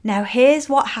Now, here's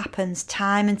what happens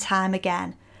time and time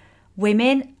again.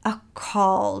 Women are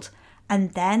called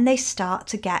and then they start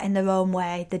to get in their own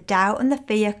way. The doubt and the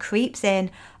fear creeps in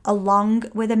along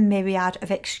with a myriad of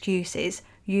excuses.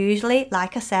 Usually,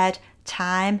 like I said,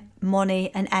 time, money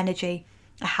and energy.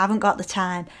 I haven't got the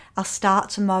time. I'll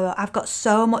start tomorrow. I've got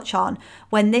so much on.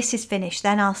 When this is finished,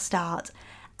 then I'll start.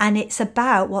 And it's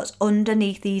about what's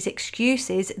underneath these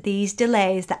excuses, these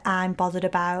delays that I'm bothered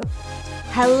about.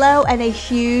 Hello and a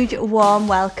huge warm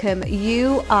welcome.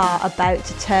 You are about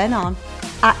to turn on,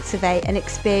 activate and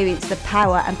experience the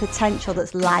power and potential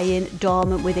that's lying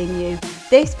dormant within you.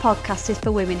 This podcast is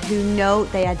for women who know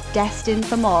they are destined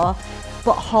for more,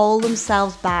 but hold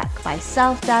themselves back by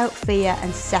self-doubt, fear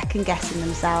and second-guessing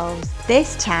themselves.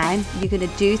 This time, you're going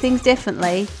to do things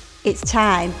differently. It's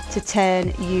time to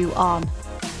turn you on.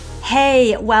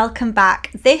 Hey, welcome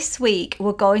back. This week,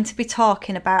 we're going to be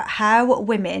talking about how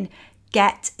women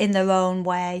get in their own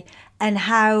way and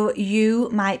how you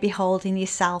might be holding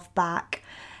yourself back.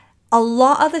 A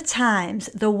lot of the times,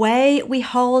 the way we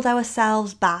hold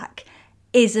ourselves back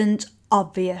isn't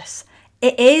obvious.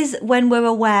 It is when we're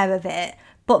aware of it,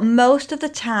 but most of the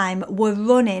time we're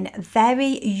running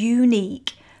very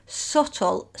unique,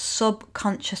 subtle,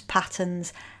 subconscious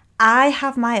patterns. I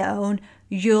have my own,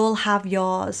 you'll have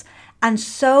yours. And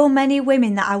so many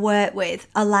women that I work with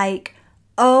are like,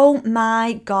 oh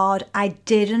my God, I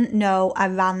didn't know I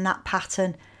ran that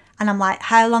pattern. And I'm like,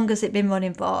 how long has it been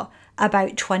running for?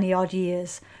 About 20 odd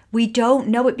years. We don't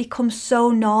know. It becomes so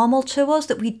normal to us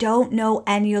that we don't know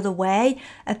any other way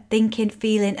of thinking,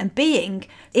 feeling and being.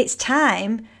 It's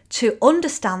time to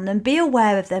understand them, be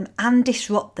aware of them and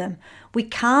disrupt them. We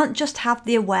can't just have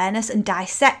the awareness and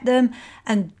dissect them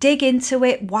and dig into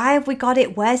it. Why have we got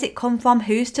it? Where's it come from?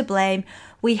 Who's to blame?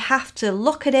 We have to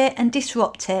look at it and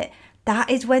disrupt it.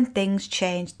 That is when things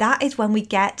change. That is when we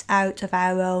get out of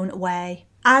our own way.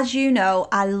 As you know,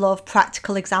 I love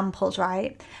practical examples,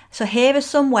 right? So here are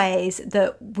some ways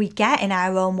that we get in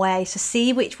our own way. So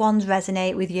see which ones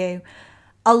resonate with you.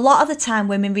 A lot of the time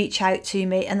women reach out to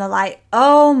me and they're like,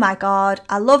 oh my God,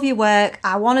 I love your work.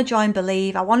 I want to join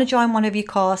Believe. I want to join one of your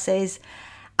courses.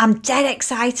 I'm dead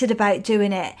excited about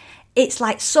doing it. It's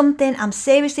like something I'm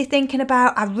seriously thinking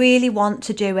about. I really want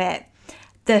to do it.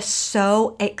 They're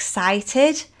so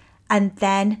excited and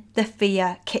then the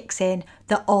fear kicks in.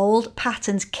 The old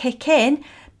patterns kick in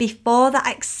before that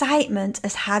excitement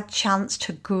has had chance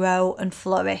to grow and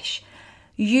flourish.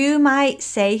 You might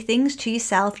say things to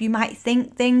yourself, you might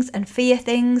think things and fear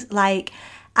things like,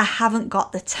 I haven't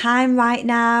got the time right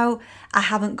now, I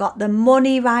haven't got the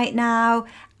money right now,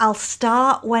 I'll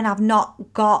start when I've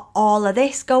not got all of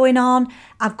this going on,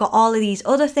 I've got all of these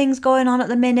other things going on at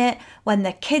the minute, when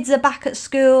the kids are back at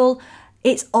school.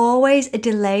 It's always a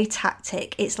delay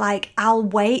tactic. It's like, I'll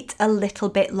wait a little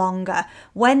bit longer.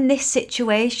 When this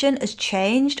situation has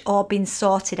changed or been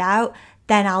sorted out,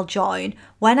 then I'll join.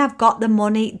 When I've got the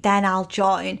money, then I'll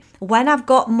join. When I've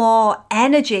got more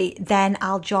energy, then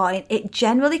I'll join. It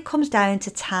generally comes down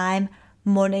to time,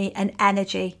 money and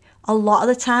energy. A lot of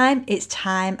the time, it's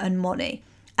time and money.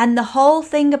 And the whole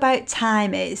thing about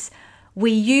time is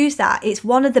we use that. It's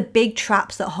one of the big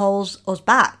traps that holds us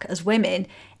back as women.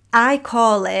 I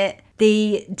call it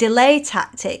the delay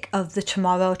tactic of the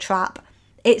tomorrow trap.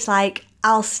 It's like,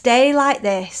 I'll stay like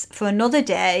this for another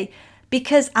day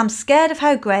because I'm scared of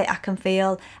how great I can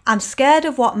feel. I'm scared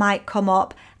of what might come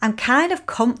up. I'm kind of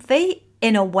comfy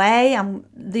in a way.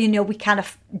 We kind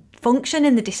of function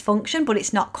in the dysfunction, but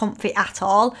it's not comfy at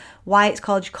all. Why it's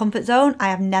called your comfort zone, I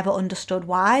have never understood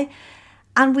why.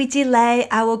 And we delay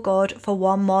our good for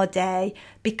one more day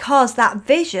because that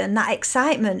vision, that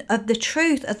excitement of the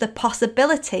truth, of the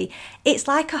possibility, it's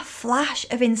like a flash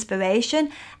of inspiration.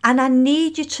 And I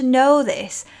need you to know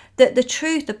this, that the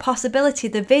truth, the possibility,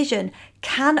 the vision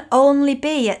can only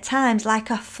be at times like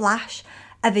a flash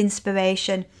of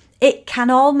inspiration. It can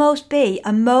almost be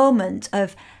a moment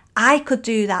of, I could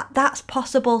do that. That's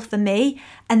possible for me.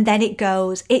 And then it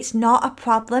goes. It's not a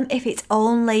problem if it's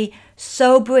only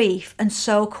so brief and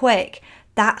so quick.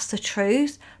 That's the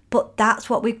truth. But that's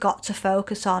what we've got to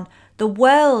focus on. The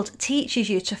world teaches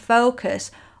you to focus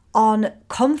on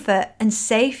comfort and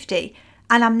safety.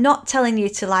 And I'm not telling you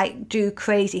to do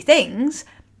crazy things,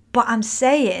 but I'm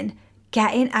saying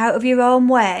getting out of your own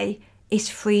way is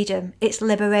freedom. It's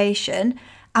liberation.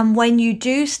 And when you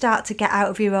do start to get out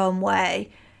of your own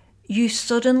way, you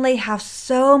suddenly have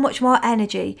so much more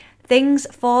energy. Things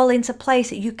fall into place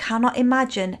that you cannot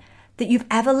imagine. that you've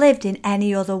ever lived in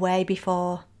any other way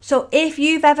before. So if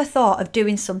you've ever thought of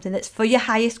doing something that's for your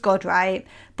highest good, right,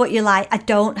 but you're like, I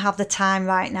don't have the time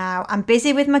right now, I'm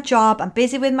busy with my job, I'm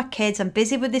busy with my kids, I'm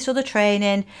busy with this other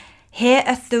training, here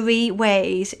are 3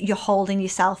 ways you're holding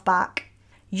yourself back.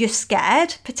 You're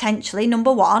scared, potentially,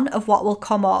 number 1, of what will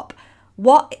come up.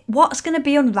 What's going to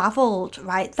be unravelled,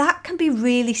 right? That can be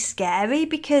really scary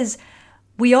because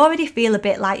we already feel a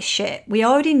bit like shit. We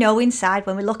already know inside,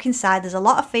 when we look inside, there's a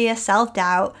lot of fear,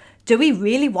 self-doubt. Do we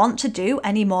really want to do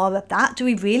any more of that? Do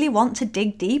we really want to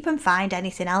dig deep and find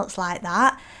anything else like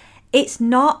that? It's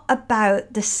not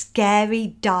about the scary,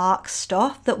 dark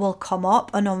stuff that will come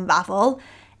up and unravel.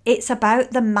 It's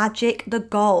about the magic, the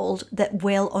gold that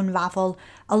will unravel.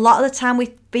 A lot of the time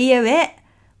we fear it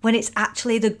when it's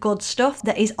actually the good stuff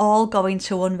that is all going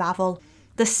to unravel.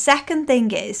 The second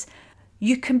thing is,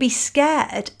 you can be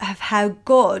scared of how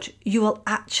good you will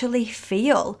actually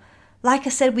feel. Like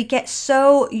I said, we get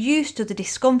so used to the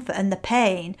discomfort and the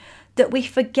pain that we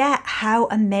forget how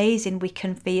amazing we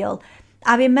can feel.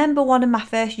 I remember one of my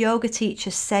first yoga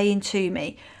teachers saying to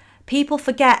me, people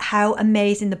forget how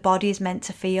amazing the body is meant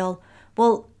to feel.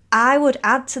 Well, I would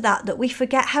add to that we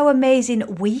forget how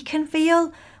amazing we can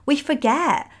feel. We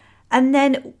forget. And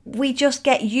then we just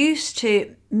get used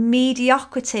to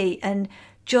mediocrity and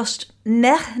just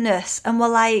mehness. And we're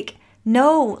like,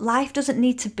 no, life doesn't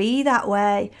need to be that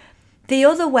way. The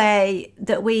other way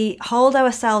that we hold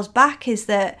ourselves back is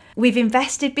that we've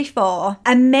invested before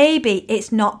and maybe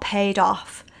it's not paid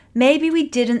off. Maybe we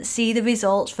didn't see the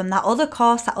results from that other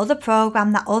course, that other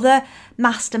program, that other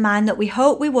mastermind that we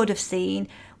hoped we would have seen.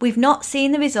 We've not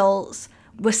seen the results.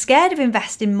 We're scared of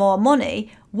investing more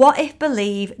money. What if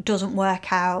believe doesn't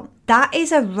work out? That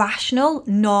is a rational,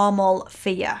 normal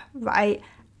fear, right?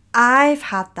 I've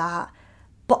had that.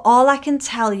 But all I can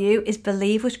tell you is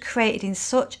believe was created in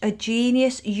such a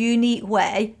genius, unique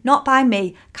way, not by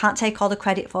me, can't take all the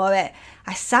credit for it.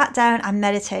 I sat down, I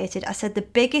meditated, I said the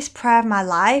biggest prayer of my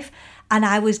life, and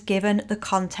I was given the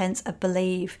contents of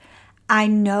believe. I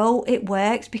know it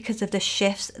works because of the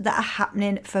shifts that are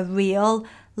happening for real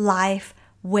life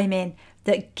women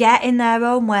that get in their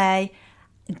own way,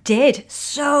 did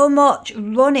so much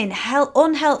running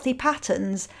unhealthy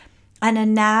patterns, and are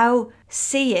now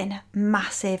seeing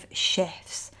massive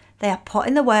shifts. They are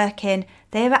putting the work in.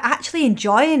 They are actually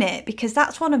enjoying it, because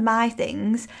that's one of my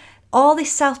things. All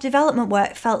this self-development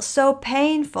work felt so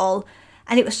painful,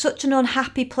 and it was such an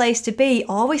unhappy place to be,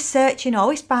 always searching,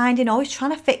 always finding, always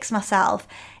trying to fix myself.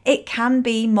 It can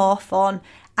be more fun,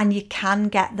 and you can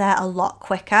get there a lot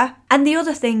quicker. And the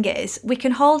other thing is, we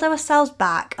can hold ourselves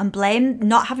back and blame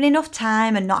not having enough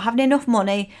time and not having enough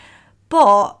money,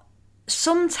 but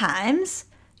sometimes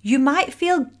you might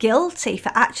feel guilty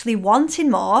for actually wanting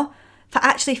more, for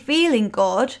actually feeling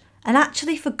good, and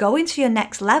actually for going to your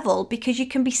next level, because you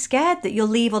can be scared that you'll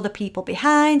leave other people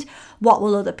behind. What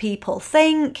will other people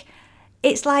think?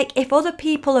 It's like if other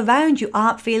people around you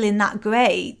aren't feeling that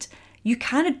great, you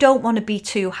kind of don't want to be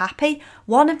too happy.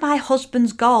 One of my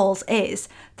husband's goals is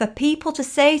for people to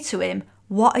say to him,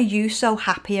 "What are you so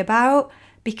happy about?"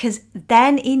 Because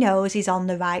then he knows he's on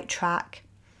the right track.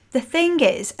 The thing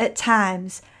is, at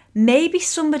times, maybe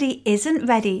somebody isn't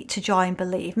ready to join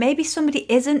Believe. Maybe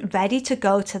somebody isn't ready to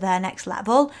go to their next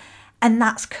level, and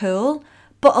that's cool.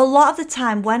 But a lot of the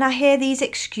time when I hear these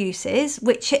excuses,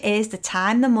 which it is the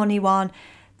time, the money one,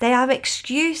 they are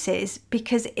excuses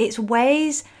because it's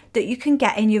ways that you can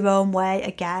get in your own way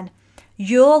again.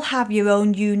 You'll have your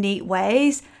own unique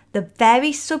ways, the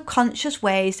very subconscious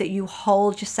ways that you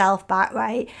hold yourself back,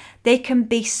 right? They can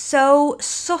be so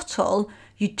subtle,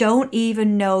 you don't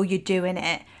even know you're doing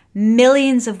it.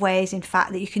 Millions of ways, in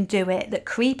fact, that you can do it, that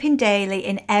creep in daily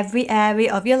in every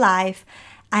area of your life.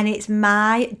 And it's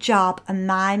my job and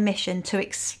my mission to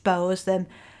expose them.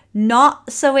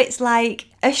 Not so it's like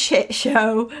a shit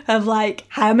show of like,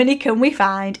 how many can we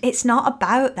find? It's not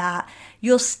about that.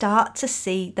 You'll start to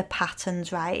see the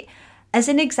patterns, right? As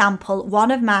an example, one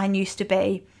of mine used to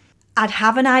be, I'd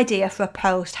have an idea for a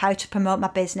post, how to promote my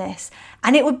business.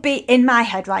 And it would be in my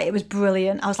head, right? It was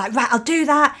brilliant. I was like, right, I'll do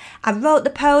that. I wrote the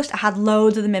post. I had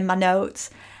loads of them in my notes.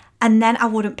 And then I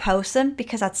wouldn't post them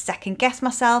because I'd second guess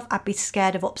myself. I'd be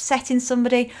scared of upsetting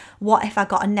somebody. What if I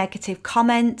got a negative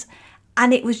comment?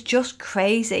 And it was just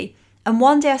crazy. And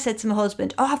one day I said to my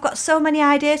husband, I've got so many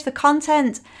ideas for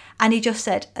content. And he just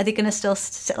said, are they going to still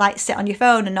sit on your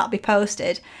phone and not be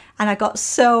posted? And I got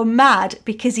so mad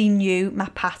because he knew my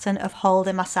pattern of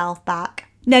holding myself back.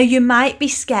 Now, you might be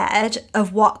scared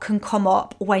of what can come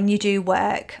up when you do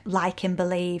work like in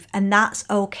Believe, and that's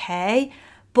okay.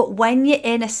 But when you're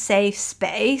in a safe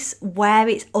space where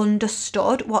it's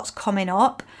understood what's coming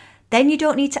up, then you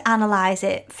don't need to analyze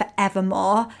it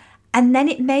forevermore. And then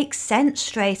it makes sense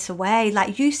straight away.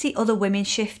 Like, you see other women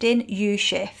shifting, you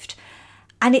shift.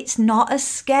 And it's not as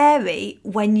scary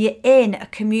when you're in a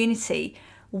community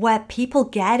where people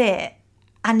get it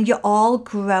and you're all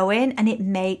growing and it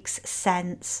makes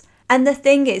sense. And the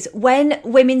thing is, when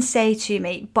women say to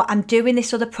me, but I'm doing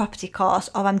this other property course,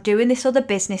 or I'm doing this other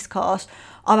business course,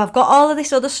 or I've got all of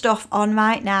this other stuff on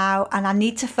right now and I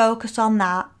need to focus on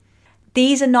that,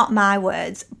 these are not my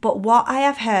words, but what I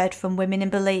have heard from Women in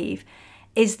Believe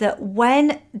is that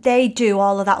when they do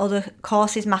all of that other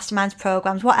courses, masterminds,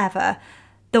 programs, whatever,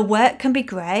 the work can be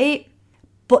great,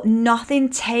 but nothing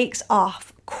takes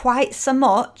off quite so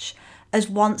much as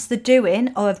once they're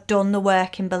doing or have done the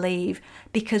work in Believe,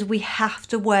 because we have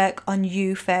to work on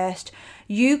you first.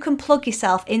 You can plug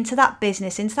yourself into that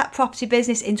business, into that property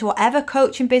business, into whatever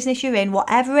coaching business you're in,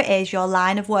 whatever it is, your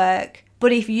line of work.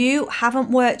 But if you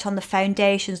haven't worked on the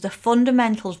foundations, the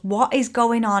fundamentals, what is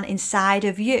going on inside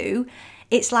of you,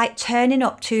 it's like turning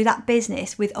up to that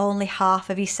business with only half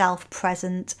of yourself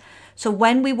present. So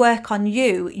when we work on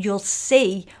you, you'll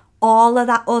see all of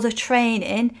that other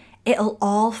training, it'll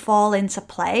all fall into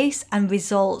place and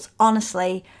results,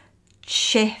 honestly,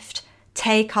 shift,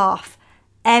 take off.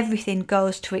 Everything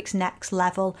goes to its next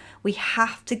level. We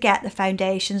have to get the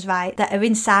foundations right that are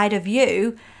inside of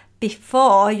you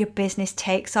before your business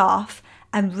takes off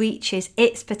and reaches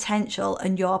its potential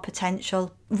and your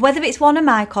potential. Whether it's one of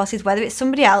my courses, whether it's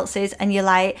somebody else's, and you're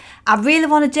like, I really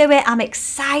want to do it, I'm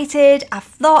excited, I've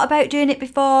thought about doing it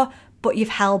before, but you've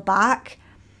held back.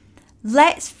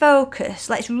 Let's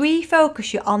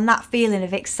refocus you on that feeling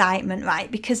of excitement,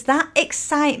 right? Because that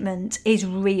excitement is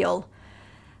real.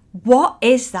 What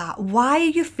is that? Why are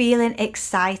you feeling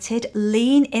excited?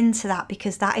 Lean into that,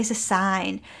 because that is a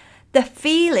sign. The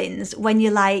feelings when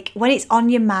it's on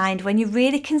your mind, when you're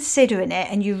really considering it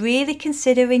and you're really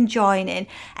considering joining,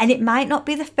 and it might not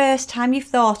be the first time you've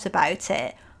thought about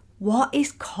it, what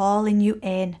is calling you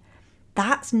in?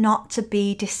 That's not to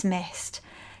be dismissed.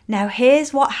 Now,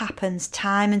 here's what happens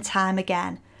time and time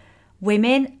again.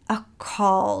 Women are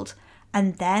called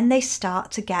and then they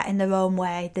start to get in their own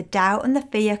way. The doubt and the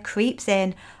fear creeps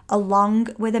in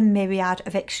along with a myriad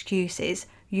of excuses.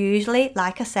 Usually,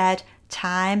 like I said,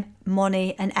 time,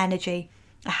 money and energy.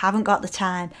 I haven't got the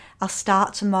time. I'll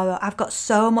start tomorrow. I've got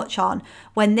so much on.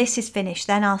 When this is finished,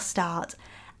 then I'll start.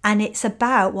 And it's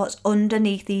about what's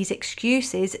underneath these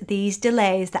excuses, these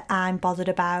delays that I'm bothered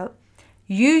about.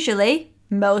 Usually,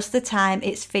 most of the time,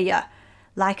 it's fear.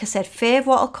 Like I said, fear of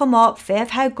what will come up, fear of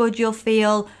how good you'll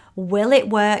feel. Will it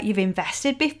work? You've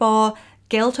invested before.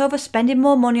 Guilt over spending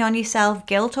more money on yourself.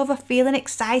 Guilt over feeling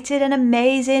excited and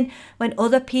amazing when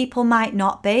other people might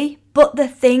not be. But the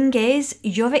thing is,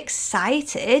 you're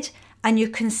excited and you're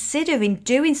considering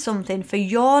doing something for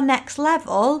your next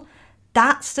level.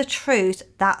 That's the truth.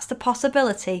 That's the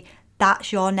possibility.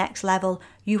 That's your next level.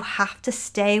 You have to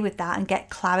stay with that and get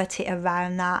clarity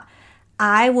around that.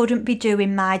 I wouldn't be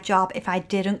doing my job if I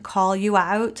didn't call you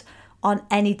out on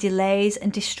any delays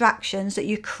and distractions that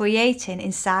you're creating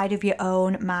inside of your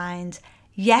own mind.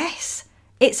 Yes,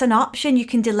 it's an option. You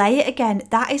can delay it again.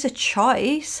 That is a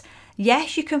choice.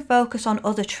 Yes, you can focus on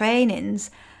other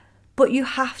trainings, but you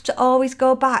have to always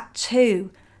go back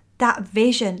to that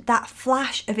vision, that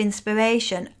flash of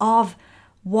inspiration of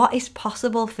what is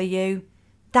possible for you.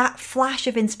 That flash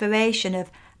of inspiration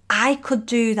of, I could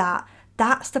do that.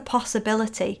 That's the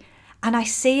possibility. And I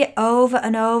see it over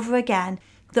and over again,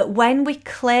 that when we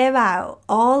clear out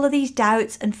all of these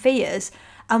doubts and fears,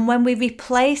 and when we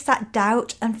replace that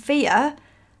doubt and fear,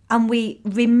 and we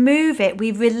remove it,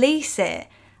 we release it,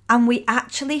 and we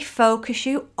actually focus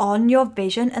you on your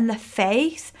vision and the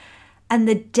faith and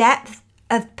the depth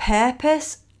of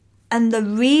purpose and the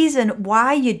reason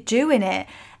why you're doing it,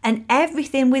 and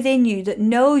everything within you that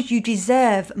knows you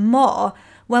deserve more,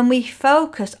 when we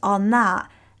focus on that,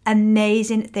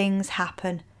 amazing things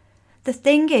happen. The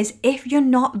thing is, if you're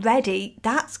not ready,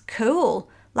 that's cool.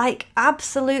 Like,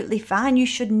 absolutely fine. You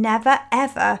should never,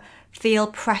 ever feel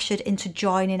pressured into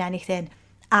joining anything.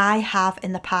 I have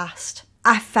in the past.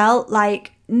 I felt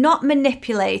like not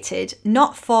manipulated,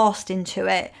 not forced into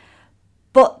it,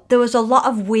 but there was a lot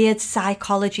of weird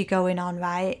psychology going on,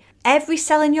 right? Every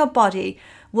cell in your body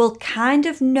will kind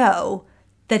of know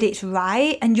that it's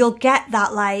right, and you'll get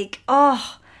that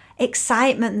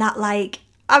excitement, that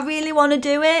I really want to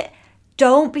do it.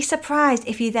 Don't be surprised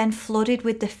if you're then flooded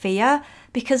with the fear,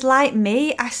 because like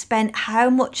me, I spent how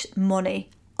much money?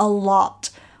 A lot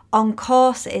on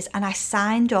courses, and I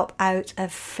signed up out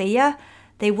of fear.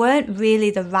 They weren't really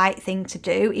the right thing to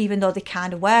do, even though they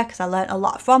kind of were, because I learned a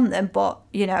lot from them. But,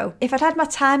 if I'd had my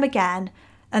time again,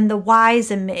 and the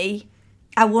wiser me,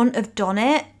 I wouldn't have done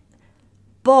it.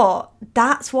 But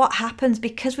that's what happens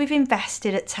because we've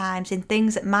invested at times in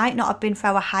things that might not have been for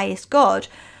our highest good.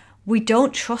 We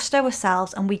don't trust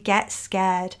ourselves and we get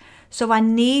scared. So I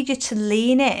need you to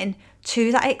lean in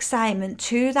to that excitement,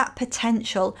 to that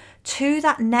potential, to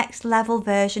that next level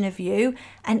version of you.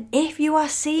 And if you are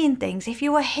seeing things, if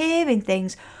you are hearing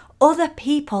things, other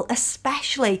people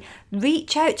especially,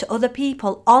 reach out to other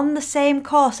people on the same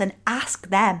course and ask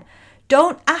them.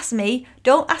 Don't ask me,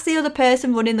 don't ask the other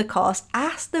person running the course,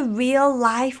 ask the real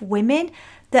life women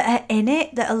that are in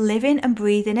it, that are living and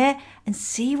breathing it, and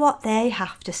see what they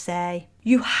have to say.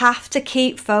 You have to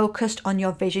keep focused on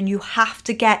your vision. You have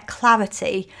to get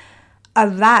clarity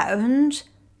around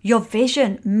your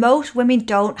vision. Most women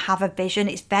don't have a vision.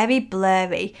 It's very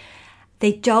blurry.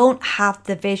 They don't have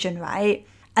the vision, right?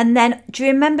 And then, do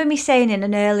you remember me saying in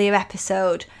an earlier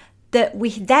episode that we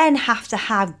then have to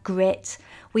have grit?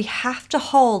 We have to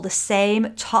hold the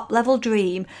same top level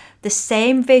dream, the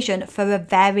same vision for a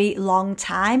very long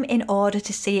time in order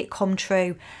to see it come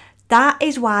true. That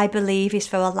is why Believe is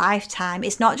for a lifetime.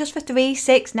 It's not just for 3,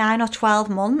 6, 9 or 12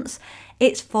 months.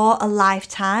 It's for a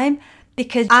lifetime,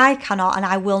 because I cannot and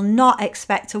I will not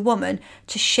expect a woman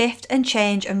to shift and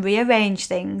change and rearrange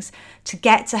things to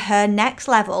get to her next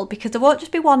level, because there won't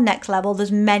just be one next level,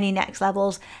 there's many next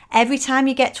levels. Every time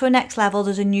you get to a next level,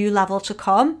 there's a new level to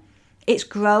come. It's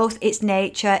growth, it's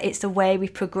nature, it's the way we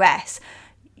progress.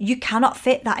 You cannot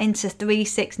fit that into 3,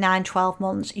 6, 9, 12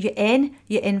 months. You're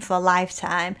in for a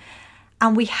lifetime.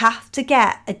 And we have to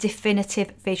get a definitive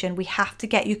vision. We have to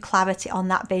get you clarity on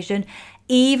that vision,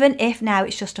 even if now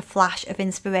it's just a flash of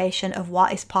inspiration of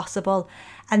what is possible.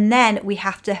 And then we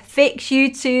have to fix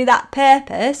you to that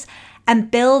purpose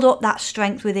and build up that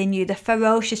strength within you, the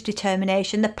ferocious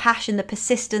determination, the passion, the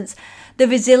persistence, the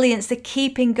resilience, the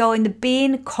keeping going, the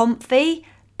being comfy,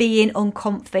 being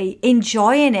uncomfy,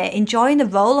 enjoying it, enjoying the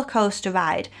roller coaster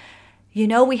ride. You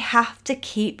know, we have to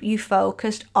keep you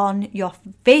focused on your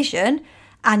vision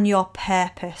and your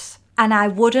purpose. And I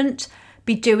wouldn't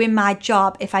be doing my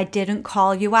job if I didn't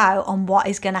call you out on what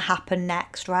is going to happen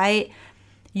next, right?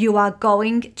 You are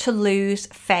going to lose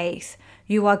faith.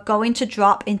 You are going to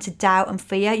drop into doubt and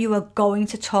fear. You are going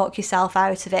to talk yourself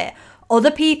out of it.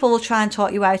 Other people will try and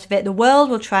talk you out of it. The world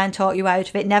will try and talk you out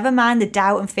of it. Never mind the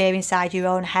doubt and fear inside your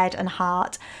own head and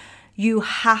heart. You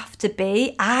have to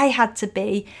be, I had to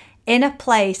be, in a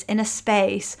place, in a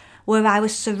space where I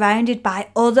was surrounded by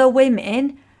other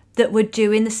women that were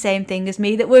doing the same thing as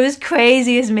me, that were as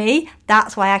crazy as me.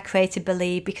 That's why I created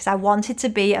Believe, because I wanted to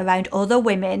be around other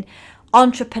women,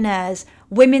 entrepreneurs,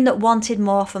 women that wanted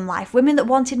more from life, women that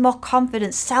wanted more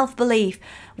confidence, self-belief,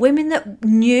 women that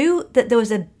knew that there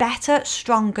was a better,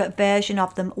 stronger version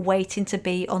of them waiting to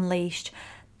be unleashed.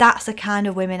 That's the kind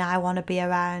of women I want to be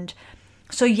around.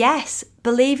 So yes,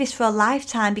 Believe is for a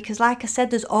lifetime, because like I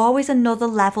said, there's always another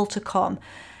level to come.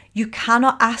 You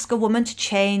cannot ask a woman to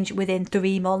change within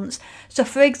 3 months. So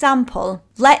for example,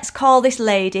 let's call this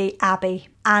lady Abby.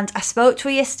 And I spoke to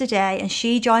her yesterday and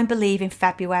she joined Believe in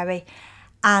February.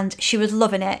 And she was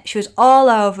loving it. She was all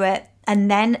over it. And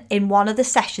then in one of the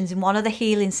sessions, in one of the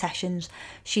healing sessions,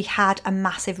 she had a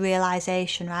massive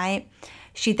realization, right?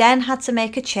 She then had to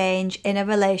make a change in a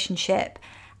relationship.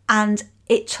 And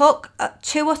it took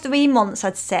 2 or 3 months,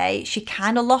 I'd say. She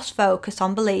kind of lost focus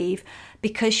on Believe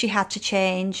because she had to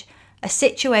change a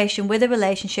situation with a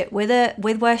relationship,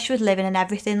 with where she was living and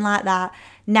everything like that.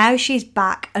 Now she's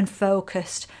back and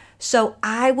focused. So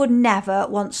I would never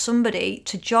want somebody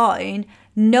to join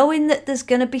knowing that there's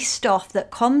going to be stuff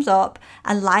that comes up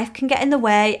and life can get in the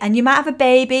way, and you might have a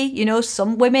baby. You know,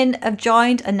 some women have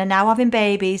joined and are now having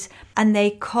babies, and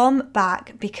they come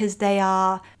back because they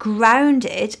are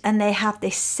grounded and they have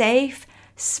this safe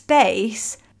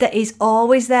space that is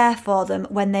always there for them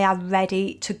when they are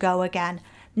ready to go again.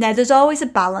 Now, there's always a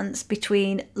balance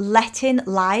between letting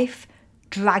life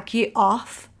drag you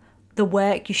off the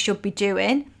work you should be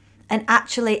doing and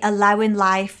actually allowing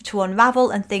life to unravel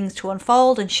and things to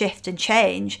unfold and shift and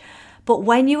change. But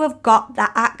when you have got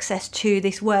that access to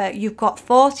this work, you've got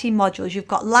 40 modules, you've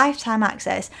got lifetime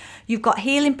access, you've got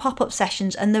healing pop-up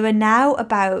sessions, and there are now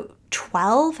about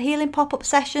 12 healing pop-up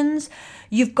sessions.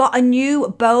 You've got a new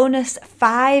bonus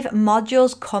 5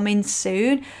 modules coming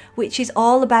soon, which is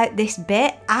all about this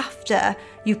bit after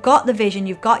you've got the vision,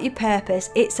 you've got your purpose.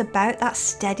 It's about that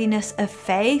steadiness of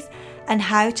faith and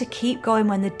how to keep going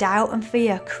when the doubt and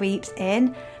fear creeps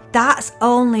in. That's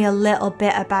only a little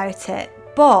bit about it.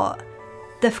 But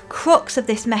the crux of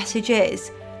this message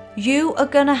is you are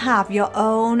going to have your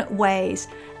own ways.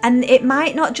 And it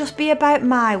might not just be about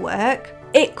my work.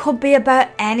 It could be about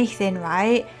anything,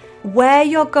 right? where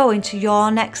you're going to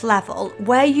your next level,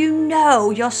 where you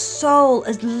know your soul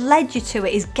has led you to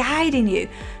it, is guiding you,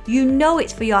 you know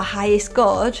it's for your highest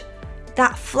good,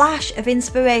 that flash of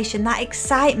inspiration, that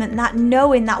excitement, that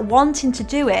knowing, that wanting to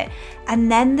do it,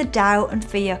 and then the doubt and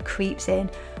fear creeps in.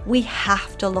 We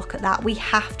have to look at that. We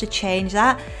have to change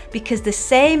that, because the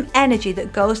same energy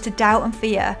that goes to doubt and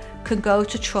fear can go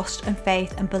to trust and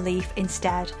faith and belief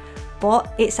instead.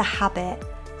 But it's a habit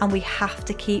and we have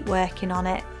to keep working on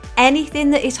it.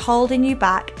 Anything that is holding you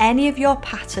back, any of your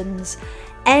patterns,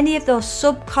 any of those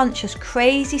subconscious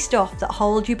crazy stuff that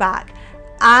hold you back,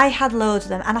 I had loads of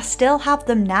them and I still have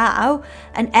them now.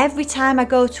 And every time I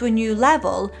go to a new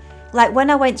level, like when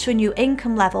I went to a new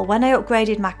income level, when I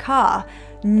upgraded my car,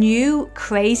 new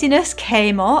craziness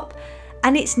came up.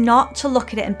 And it's not to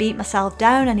look at it and beat myself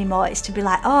down anymore. It's to be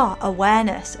like, oh,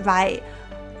 awareness, right?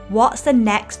 What's the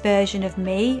next version of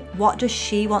me? What does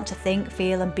she want to think,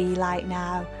 feel and be like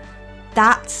now?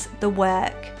 That's the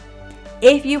work.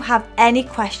 If you have any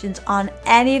questions on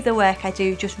any of the work I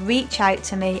do, just reach out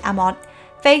to me. I'm on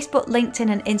Facebook,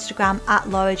 LinkedIn and Instagram at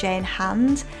Laura Jane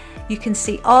Hand. You can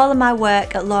see all of my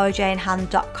work at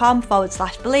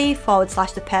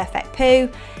laurajanehand.com/believe/the perfect poo.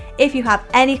 If you have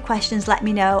any questions, let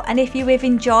me know. And if you have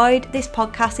enjoyed this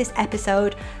podcast, this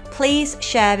episode, please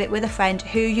share it with a friend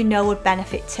who you know would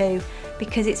benefit too,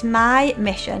 because it's my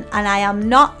mission and I am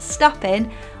not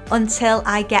stopping until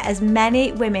I get as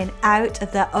many women out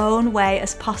of their own way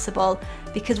as possible.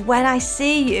 Because when I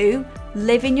see you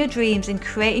living your dreams and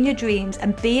creating your dreams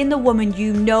and being the woman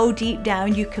you know deep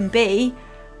down you can be,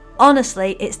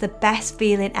 honestly, it's the best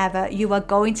feeling ever. You are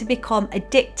going to become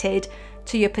addicted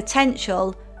to your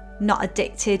potential, not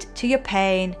addicted to your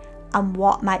pain and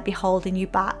what might be holding you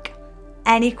back.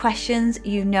 Any questions,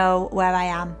 you know where I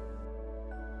am.